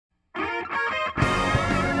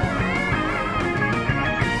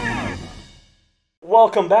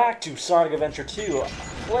Welcome back to Sonic Adventure 2,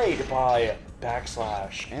 played by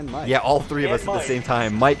Backslash. And Mike. Yeah, all three of us Mike. at the same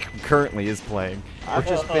time. Mike currently is playing. I've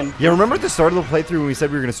just been... Yeah, remember at the start of the playthrough when we said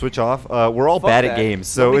we were going to switch off? We're all Fuck bad that. at games,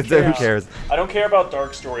 so Nobody who cares. cares? I don't care about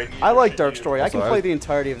Dark Story. I like Dark Story. I Also, can I play was the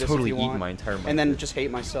entirety of this totally if you eating want. my entire and then Minecraft. just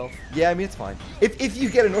hate myself. Yeah, I mean, it's fine. If you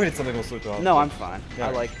get annoyed at something, we'll switch off. No, I'm fine. Yeah.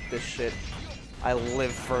 I like this shit. I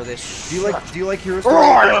live for this. Do you like Hero Story?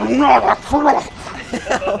 I am not a crook!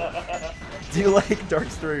 Do you like Dark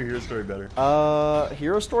Story or Hero Story better?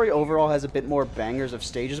 Hero Story overall has a bit more bangers of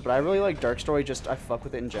stages, but I really like Dark Story. Just I fuck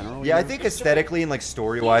with it in general. Yeah, you I know? think aesthetically and like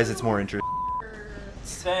story-wise, it's more interesting.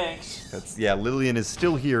 Thanks. Yeah, Lillian is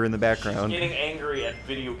still here in the background. Getting angry at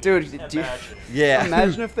video games. Dude, Imagine. do you- Yeah.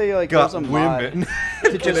 Imagine if they like Got was a mod women.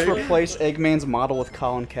 to just replace Eggman's model with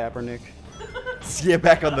Colin Kaepernick. Yeah,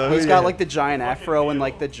 back on those. He's got like the giant afro and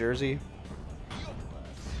like the jersey.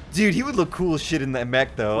 Dude, he would look cool as shit in that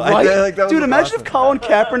mech though. Right? That would Dude, look imagine awesome. if Colin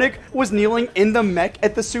Kaepernick was kneeling in the mech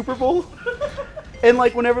at the Super Bowl. And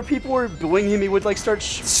like whenever people were booing him, he would like start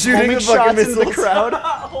Shooting homing the fucking shots into the missiles.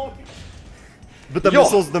 crowd. But the Yo.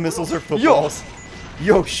 missiles are footballs.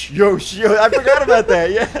 Yo, I forgot about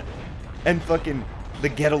that. Yeah. And fucking the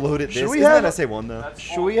get a load at this. Should we Isn't have- that SA1 though?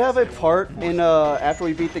 Should we have a part in after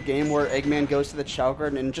we beat the game where Eggman goes to the Chow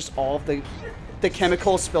Garden and just all of the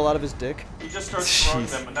chemicals spill out of his dick? He just starts throwing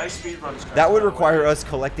Jeez. them. A nice speed run. That would require us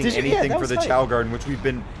collecting Did you- yeah, anything that for was the hype. Chow Garden, which we've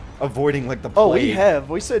been avoiding like the plague. Oh, we have.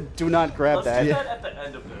 We said do not grab Let's that. do that at the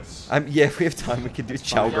end of this. Yeah, if we have time, we could do a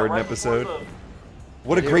Chow Yeah, Garden right before episode.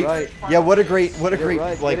 What a You're great, right. yeah, what a great, You're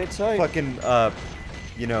right, like get it tight. fucking,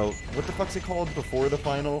 you know, what the fuck's it called before the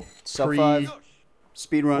final? Sub 5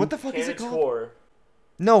 speed run. What the fuck is it Cannon called? tour.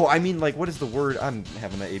 No, I mean like, what is the word? I'm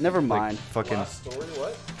having that. Never like, mind. Fucking. Last story,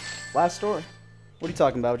 what? Last story. What are you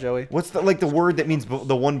talking about, Joey? What's the like the word that means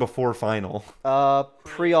the one before final?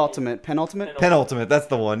 Pre-ultimate, penultimate. Penultimate. That's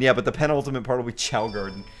the one. Yeah, but the penultimate part will be Chow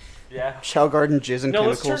Garden. Yeah. Chow Garden jizz and No,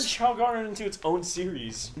 let's turn chemicals. Chow Garden into its own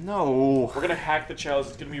series. No. We're gonna hack the Chows.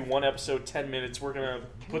 It's gonna be one episode, 10 minutes. We're gonna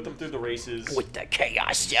put them through the races. With the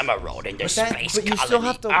Chaos Emerald in the space But you colony. still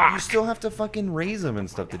have to. Ah. You still have to fucking raise them and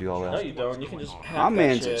stuff to do all No, that. you don't. You can just hack My that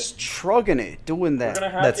man's shit. just trugging it, doing We're gonna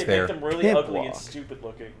that. have That's to fair. make them really Pimp ugly and walk. stupid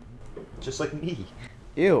looking. Just like me.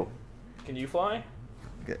 Ew. Can you fly?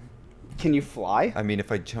 Can you fly? I mean,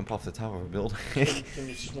 if I jump off the top of a building. Can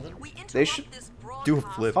you swim? They should Do a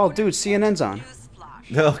flip. Oh, dude, CNN's on.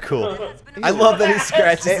 Oh, cool. I love that he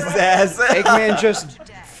scratches his ass. Eggman just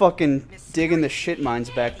fucking digging the shit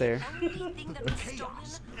mines back there.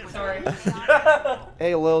 Sorry.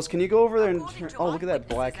 Hey, Lils, can you go over there and turn... Oh, look at that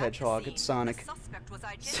black hedgehog. It's Sonic.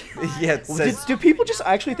 Yeah, it says, Do people just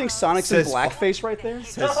actually think Sonic's in says- blackface right there?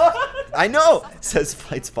 says I know. Says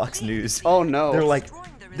Fights Fox News. Oh, no. They're like,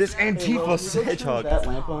 this Hey, Antifa Lils, can you go turn hedgehog. that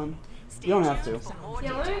lamp on? You don't have to.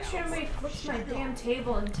 Yeah, let me make sure everybody flips my damn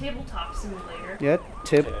table in Tabletop Simulator. Yeah,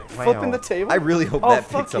 tip. Wow. Flipping the table. I really hope Oh, that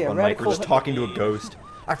fuck picks up yeah, on Mike. We're radical- just talking to a ghost.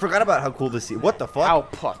 I forgot about how cool this is. What the fuck? How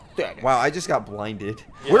pathetic. Wow, I just got blinded.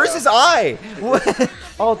 Where's his eye? What?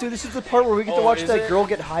 Oh, dude, this is the part where we get to Oh, watch is that it? girl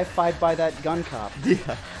get high-fived by that gun cop. Yeah.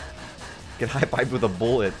 Get high-fived with a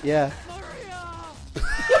bullet. Yeah.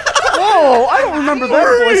 Whoa, I don't remember that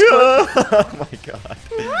voice. Oh my god.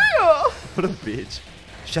 What a bitch.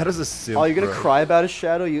 Shadow's a simp. Oh, you're gonna bro. cry about a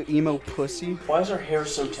shadow, you emo pussy? Why is her hair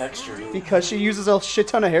so textured? Because she uses a shit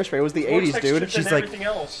ton of hairspray. It was the More 80s, textured dude. than She's like, everything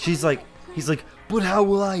else. he's like, but how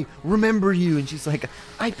will I remember you? And she's like,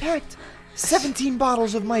 I packed 17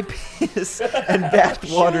 bottles of my piss and bath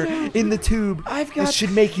water in the tube. I've This got-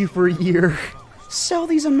 should make you for a year. Sell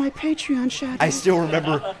these on my Patreon, Shadow. I still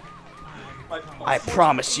remember. I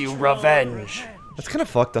promise you revenge. That's kind of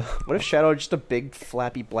fucked up. What if Shadow had just a big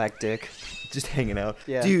flappy black dick? Just hanging out.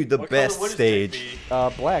 Yeah. Dude, the What color best would his dick stage. be?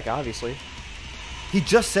 Black, obviously. He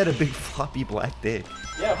just said a big floppy black dick.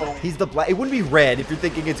 Yeah, but He's the black. It wouldn't be red if you're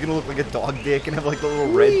thinking it's gonna look like a dog dick and have like the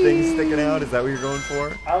little red thing sticking out. Is that what you're going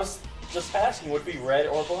for? I was just asking, would it be red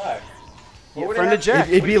or black? What would it friend have of Jack.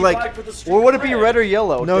 to It'd be like- black with a streak Or would of it be red or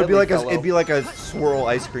yellow? No, Deadly fellow. it'd be like a swirl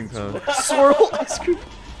ice cream cone. swirl ice cream.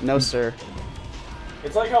 No, sir.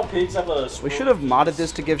 It's like how pigs have a. We should have modded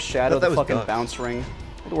this to give Shadow thought that the was fucking ducks. bounce ring.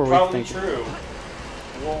 What were we Probably thinking? true.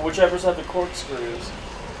 Well, whichever's have the corkscrews.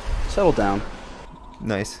 Settle down.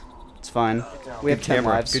 Nice. It's fine. We have Good 10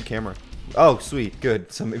 camera. lives. Good camera. Oh, sweet.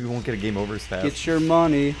 Good. So maybe we won't get a game over as fast. Get your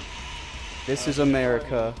money. This is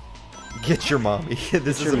America. Get your mommy.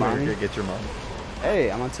 This is your America. mommy. Get your mommy. Hey,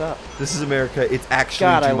 I'm on top. This is America. It's actually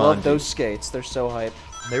God, I love Jumanji. those skates. They're so hype.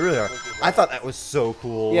 They really are. I thought that was so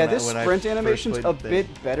cool. Yeah, when I- this when I sprint first animation's played a the thing.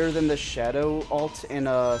 bit better than the Shadow alt in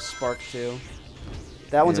Spark 2.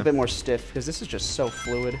 That one's a Yeah. bit more stiff because this is just so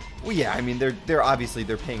fluid. Well, yeah, I mean, they're obviously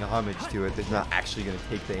paying homage to it. They're not actually going to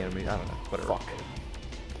take the anime. I don't know. Whatever. Fuck.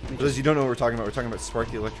 For those you don't know what we're talking about Spark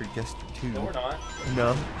the Electric Guest 2. No, we're not.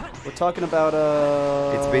 No. We're talking about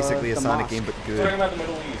It's basically a the Sonic mosque. game, but We're talking good. about the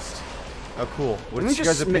Middle East. Oh, cool. Let me What's your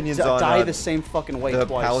just guys' opinions die on the same fucking way the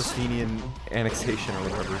twice. Palestinian annexation or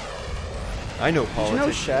whatever? I know Did you know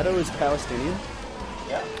politics. Shadow is Palestinian?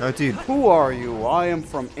 Yeah. Oh, dude. Who are you? I am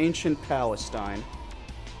from ancient Palestine.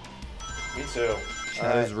 Me too.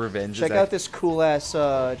 Shadow's Revenge. Check is out this cool ass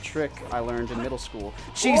trick I learned in middle school.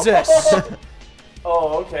 Jesus!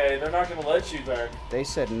 Oh, okay. They're not gonna let you then. They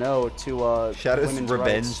said no to Shadow's women's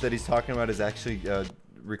Revenge rights. that he's talking about is actually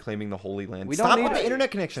reclaiming the Holy Land. We don't Stop need with the it.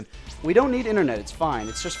 internet connection. We don't need internet. It's fine.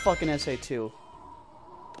 It's just fucking SA2.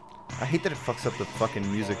 I hate that it fucks up the fucking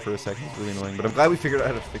music for a second. It's really annoying, but I'm glad we figured out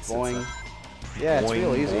how to fix Boing. it. Yeah, it's Boing,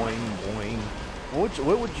 real easy. Boing, boing.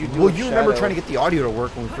 What would you do? Well, with you remember Shadow? trying to get the audio to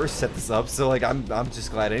work when we first set this up, so like I'm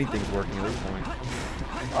just glad anything's working at this point.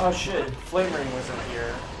 Oh shit. Flame Ring wasn't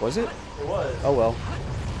here. Was it? It was. Oh well.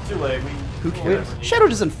 Too late. Who we'll cares? never need Shadow it.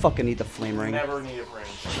 doesn't fucking need the flame We ring. never need a ring.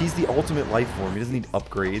 He's the ultimate life form. He doesn't need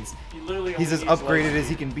upgrades. He literally He's as only needs upgraded light as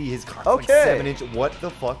he speed. can be. His car's Okay. like 7 inch. What the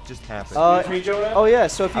fuck just happened? Excuse me, Jonah? Oh yeah.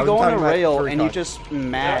 So if you I was go on a talking about rail furry and you cock. just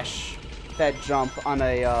mash that jump on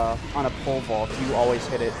a pole vault, you always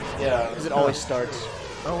hit it Yeah. because it always starts.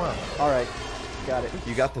 Oh wow. All right, got it.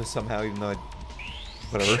 You got those somehow, even though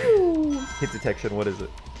whatever. Hit detection. What is it?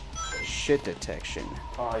 Shit detection.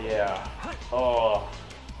 Oh yeah. Oh.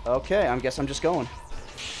 Okay, I guess I'm just going.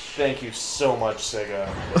 Thank you so much, Sega.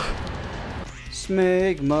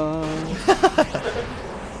 Smegma.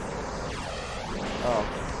 Oh.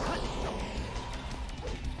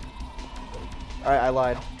 Alright, I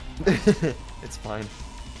lied. It's fine.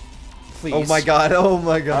 Please. Oh my god. Oh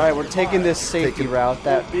my god. Alright, we're taking this safety route.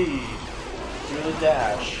 That B. Do the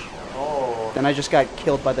dash. Oh. then I just got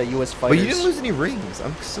killed by the U.S. But fighters. you didn't lose any rings.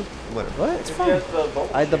 I'm so whatever. What? It's You fine. had the bubble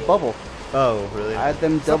I had the shield. bubble. Oh really? I had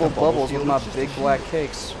them It's not double the bubble bubbles shield, with my it's just big a black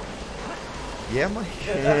cakes. Yeah, Mike.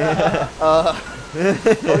 Oh, you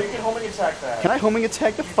can homing attack that. Can I homing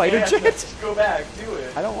attack the fighter Yeah, jet? just go back. Do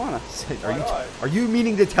it. I don't wanna. Are you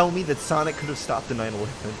meaning to tell me that Sonic could have stopped the 9/11?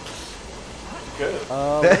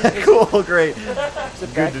 Good. Cool, great. Is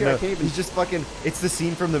it back Good to here? I know. can't even. He's just fucking. It's the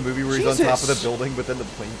scene from the movie where he's on top of the Jesus. building, but then the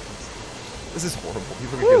plane comes. This is horrible.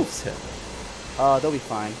 People are Woo. gonna get upset. They'll be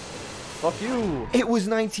fine. Fuck you. It was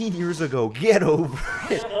 19 years ago. Get over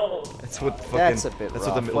it. That's what fucking. That's a bit That's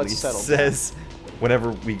what the rough. Middle Let's East settle says.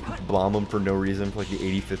 Whenever we bomb them for no reason for like the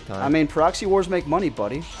 85th time. I mean, proxy wars make money,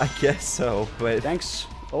 buddy. I guess so, but. Thanks.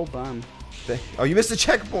 Oh, bomb. Oh, you missed a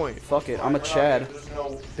checkpoint. Fuck it. I'm a Chad. There's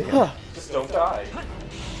no. Huh. Just don't die.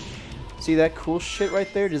 See that cool shit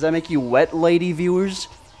right there? Does that make you wet, lady viewers?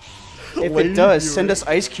 If Lady it does, viewers. send us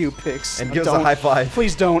ice cube pics. And Or give us a don't. high five.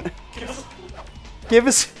 Please don't. Give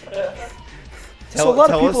us. So a lot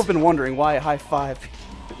of people have been wondering why a high five.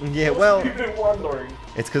 Yeah, well, You've been wondering.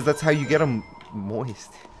 it's because that's how you get them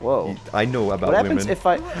moist. Whoa. I know about What happens women. if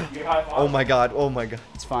I? You high five. Oh my god, oh my god.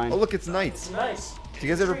 It's fine. Oh look, it's nights. It's nice. Do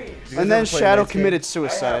you guys ever? do you guys And then ever play Shadow Nights game? committed I have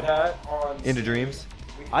suicide. that on. Into Dreams.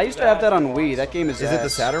 I used to have that on Wii. That game is Is it the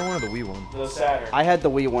ass. Saturn one or the Wii one? The Saturn. I had the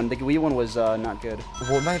Wii one. The Wii one was not good.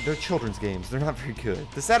 Well, they're children's games. They're not very good.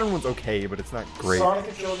 The Saturn one's okay, but it's not great. Sonic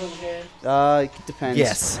a children's game. It depends.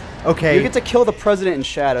 Yes. Okay. You get to kill the president in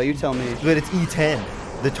Shadow. You tell me. But it's E10.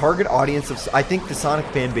 The target audience of I think the Sonic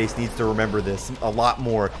fan base needs to remember this a lot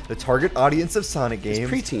more. The target audience of Sonic games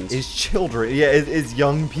preteens. is children. Yeah, is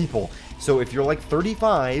young people. So if you're like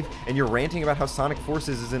 35 and you're ranting about how Sonic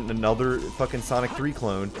Forces isn't another fucking Sonic 3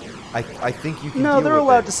 clone, I think you can. No, deal they're with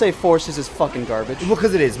allowed it. to say Forces is fucking garbage. Well,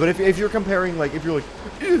 because it is. But if you're comparing, like, if you're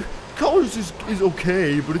like, Colors is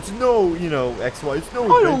okay, but it's no, X, Y, it's no I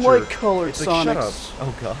don't adventure." like colored It's like, shut up. Sonics.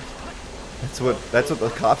 Oh god. That's what the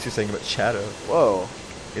cops are saying about Shadow. Whoa.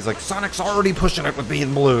 He's like, Sonic's already pushing it with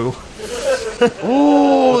being blue.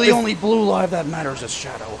 Oh, the only blue live that matters is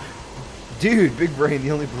Shadow. Dude, big brain, the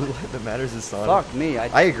only blue light that matters is Sonic. Fuck me.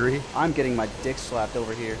 I agree. I'm getting my dick slapped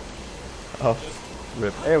over here. Oh,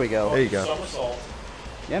 rip. There we go. There you go. Somersault.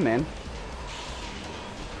 Yeah, man.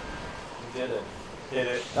 You did it. Hit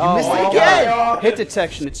it. Oh missed my it God. again! Hit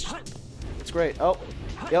detection. It's great. Oh,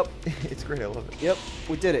 yep, It's great, I love it. yep.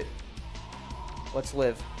 We did it. Let's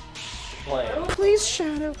live. Playing. Please,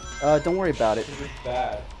 Shadow. Don't worry about it. You're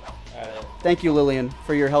bad at it. Thank you, Lillian,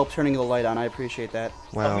 for your help turning the light on. I appreciate that.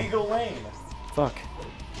 Wow. Amigo Lane. Fuck.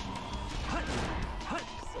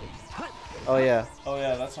 Oh yeah. Oh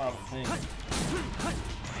yeah, that's not a thing.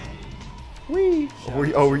 Wee.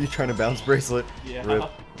 Were you trying to bounce bracelet? Yeah. Rip.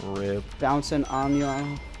 Rip. Bouncing on you.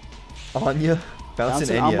 Anya?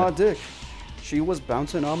 Bouncing on my Enya. dick. She was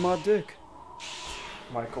bouncing on my dick.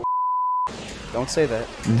 Michael. Don't say that.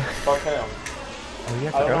 Fuck him. Oh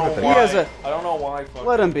yeah, I I don't forgot know about that. He why. has a- I don't know why. Fuck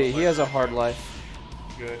Let him be. He has a hard life.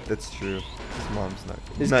 Good. That's true. His mom's not.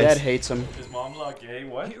 His Nice. dad hates him. His mom's not gay.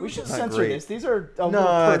 What? We should Not censor great. this. These are a little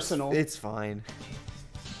No, personal. it's fine.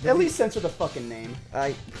 At least censor the fucking name.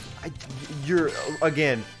 You're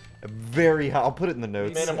again very. I'll put it in the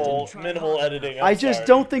notes. Minimal editing. I just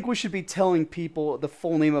don't think we should be telling people the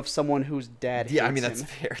full name of someone whose dad hates Yeah, I mean that's him.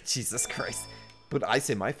 fair. Jesus Christ. But I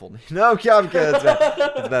say my full name. No, okay, I'm good. That's bad.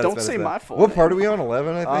 That's bad, Don't that's say bad. my full What name. part are we on?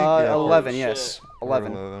 11, I think. Yeah, 11, shit. yes. we're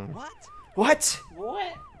 11. 11. What?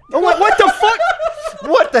 What? Oh, what the fuck?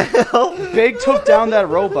 What the hell? Big took down that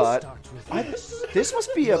robot. This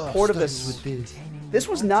must be a port of this. This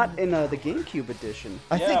was not in the GameCube edition.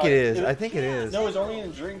 I think it is. I think it is. No, it's only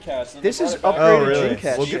in Dreamcast. and This they is brought it back. upgraded Oh, really?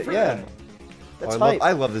 Dreamcast Well, shit, good for yeah. them. That's Oh, hype.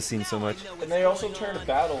 I love this scene so much. And they also turned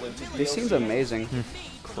Battle into DLC. This seems amazing.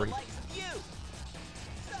 Great.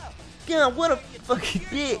 Yeah, what a fucking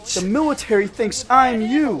bitch. The military thinks I'm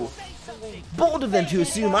you. Bold of them to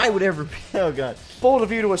assume I would ever be. Oh god. Bold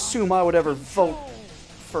of you to assume I would ever vote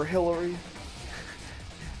for Hillary.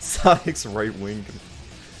 Sonic's right wing.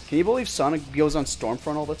 Can you believe Sonic goes on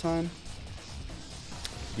Stormfront all the time?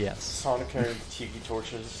 Yes. Sonic carrying tiki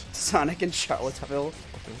torches. Sonic in Charlottesville,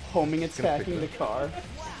 homing attacking the car.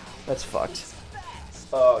 That's fucked.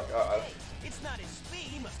 Oh god. It's not his speed.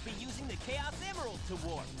 He must be using the Chaos Emerald to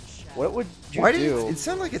warp. What would you Why did do? it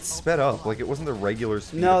sound like it's sped up? Like it wasn't the regular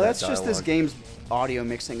speed. No, of that that's just this dialogue. game's audio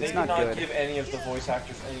mixing. They It's did not not good. give any of the voice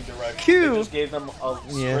actors any direction. Q. They just gave them a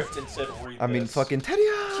Yeah. script and said, read I mean, this. fucking Teddy.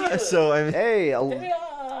 So I mean, Hey,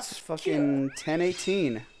 Yeah. it's fucking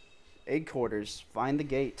 1018. Egg quarters. Find the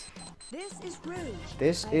gate. This is rude.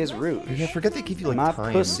 This is rude. I forget they give you like My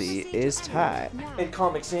times. pussy is tight. In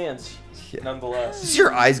Comic Sans, Yeah. nonetheless. Does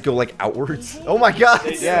your eyes go like outwards? Oh my god.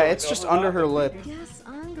 They do. Yeah, it's just under her lip. Yes,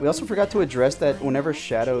 I'm We also forgot to address that whenever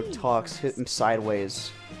Shadow talks, hit him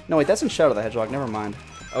sideways. No, wait, that's in Shadow the Hedgehog. Never mind.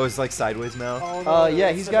 Oh, it's like sideways mouth. Oh, Yeah,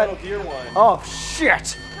 it's he's the got- Metal Gear one. Oh shit!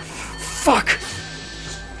 Fuck!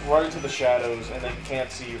 Run into the shadows and they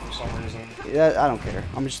can't see you for some reason. Yeah, I don't care.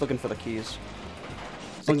 I'm just looking for the keys.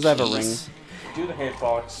 As long as I have a ring. Do the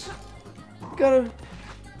hitbox.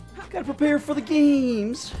 Gotta prepare for the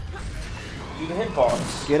games. Do the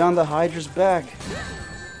hitbox. Get on the Hydra's back.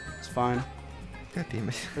 It's fine. God damn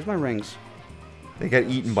it. Where's my rings? They got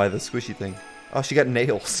eaten by the squishy thing. Oh, she got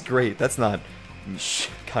nails. Great. That's not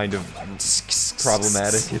kind of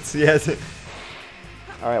problematic. It's yes.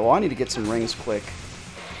 All right. Well, I need to get some rings quick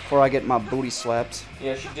before I get my booty slapped.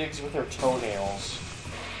 Yeah, she digs with her toenails.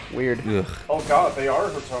 Weird. Ugh. Oh god, they are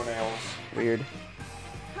her toenails. Weird.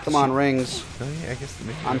 Come on, rings. Oh yeah, I guess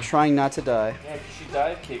maybe. I'm trying not to die. Yeah, 'cause she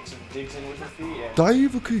dive kicks and digs in with her feet. And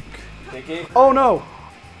dive kick. they gave Oh no!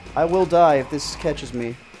 I will die if this catches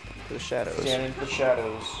me. To the shadows. stand in the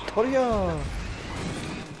shadows. Hurry-ya.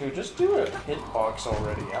 Dude, just do a hitbox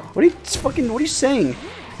already. What are you saying?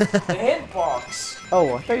 The hitbox!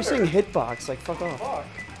 Oh, I thought you were saying hitbox. Like, fuck off. Fuck.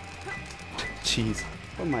 Jeez.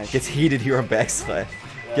 What am I? Gets heated here on Backslash.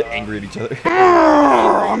 Get angry at each other.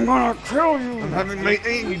 I'm gonna kill you! I'm having my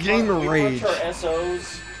gamer We rage. watched our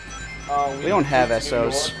SOs. We don't have moved to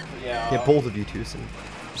New SOs. York. Yeah. Yeah, both of you too. So.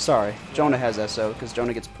 Sorry, Jonah has SO because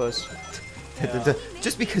Jonah gets puss.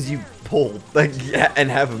 Just because you pull like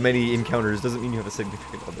and have many encounters doesn't mean you have a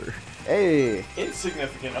significant other. Hey,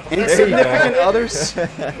 Insignificant. insignificant others.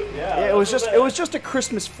 Yeah, It was just a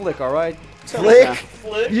Christmas flick, all right. Flick?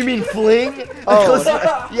 Flick. You mean fling?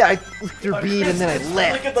 Oh. Yeah, I flicked your bean and then I Look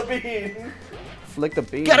left. at the bean. Flick the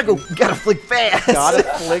bean. Gotta flick fast. Gotta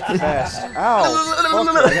flick fast. Ow!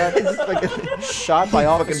 Fuck, I got shot by Fucking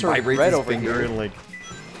Officer vibrates Red his over finger here. and like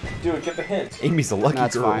Dude, get the hint. Amy's a lucky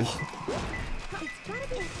That's girl. fine.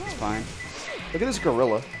 It's fine. Look at this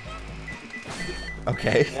gorilla.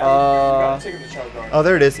 Okay. Yeah, you gotta take him to Chow Garden. Oh,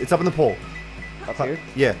 there it is. It's up in the pole. Up here?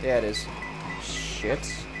 Yeah. Yeah, it is. Shit.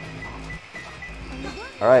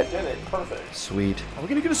 All right. Did it. Perfect. Sweet. Are we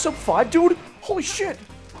gonna get a sub 5, dude? Holy shit!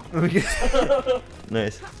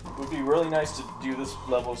 Nice. It would be really nice to do this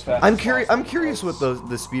level as fast I'm as curious. possible. I'm curious what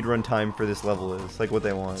the speed run time for this level is. Like what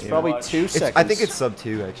they want. you know? Probably much. 2 It's- seconds. I think it's sub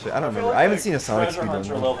 2 actually. I don't feel remember. like I haven't the seen a Sonic Treasure speed run.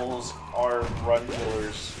 Hunter levels are run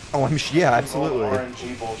killers. Oh, I'm yeah, All absolutely.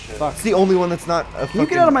 RNG bullshit. Fuck. It's the only one that's not a Can you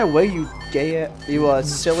get out of my way, you gay,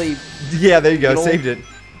 silly Yeah, there you go. Beetle? Saved it.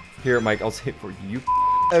 Here, Mike. I'll save it for you.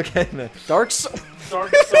 Okay. No. Dark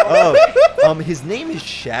Dark Sonic. Oh, his name is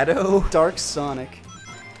Shadow. Dark Sonic?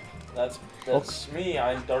 That's me.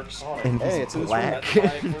 I'm Dark Sonic. And Hey, he's it's in this black.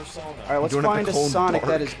 That's my persona. All right, let's don't have to find a call him Sonic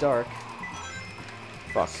Dark. that is dark.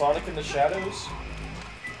 Fuck. Sonic in the Shadows?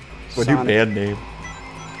 What new Sonic. band name?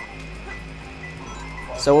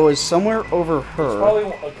 So it was somewhere over It's her. probably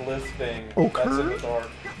a glyph thing that's in Okay. the dark.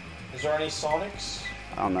 Is there any Sonics?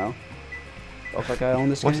 I don't know. Look like I own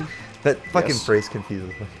this What? game. That fucking Yes. phrase confuses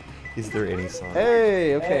me. Is there any song?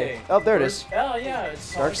 Hey, okay. Hey. Oh, there it is. Oh yeah,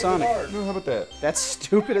 it's Dark Sonic. in the Sonic. Dark. How about that? That's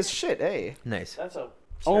stupid as shit. Hey. Nice. That's a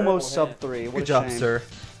Almost terrible sub 3. What Good a job, shame. sir.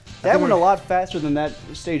 That went a lot faster than that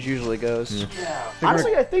stage usually goes. hit. Yeah.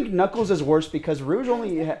 Honestly, I think Knuckles is worse because Rouge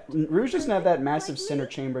Rouge doesn't have that massive center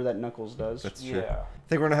chamber that Knuckles does. That's true. Yeah. I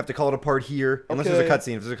think we're gonna have to call it apart here. Unless there's a Okay.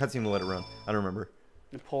 cutscene. If there's a cutscene, we'll let it run. I don't remember.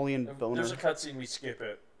 Napoleon If Boner. there's a cutscene, we skip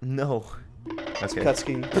it. No. Okay.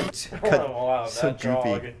 Cutscene. Oh wow, So that goofy.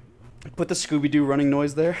 dog. Put the Scooby-Doo running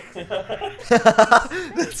noise there.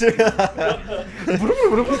 That's Like a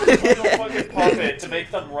fucking puppet. To make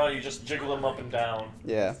them run, you just jiggle them up and down.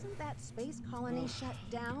 Yeah. Isn't that space colony shut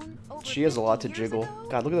down over She has a lot to 50 years jiggle. ago?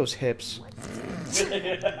 God, look at those hips.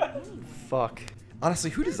 Fuck. Honestly,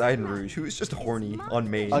 who designed Rouge? Who was just horny on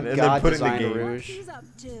main A and then god put it in the designed game? Rouge. He's up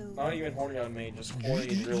to. Not even horny on me, just horny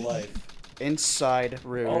in real life. Inside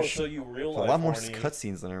Rouge. Oh, so you real A life lot more horny.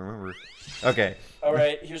 cutscenes than I remember. Okay.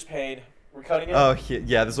 Alright, here's paid. We're cutting it. Oh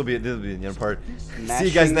yeah, this will be the end part. See you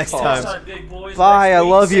Mashing guys next pause. time. Next time, big boys. Bye, Next I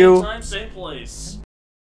week, love same you. time, same place.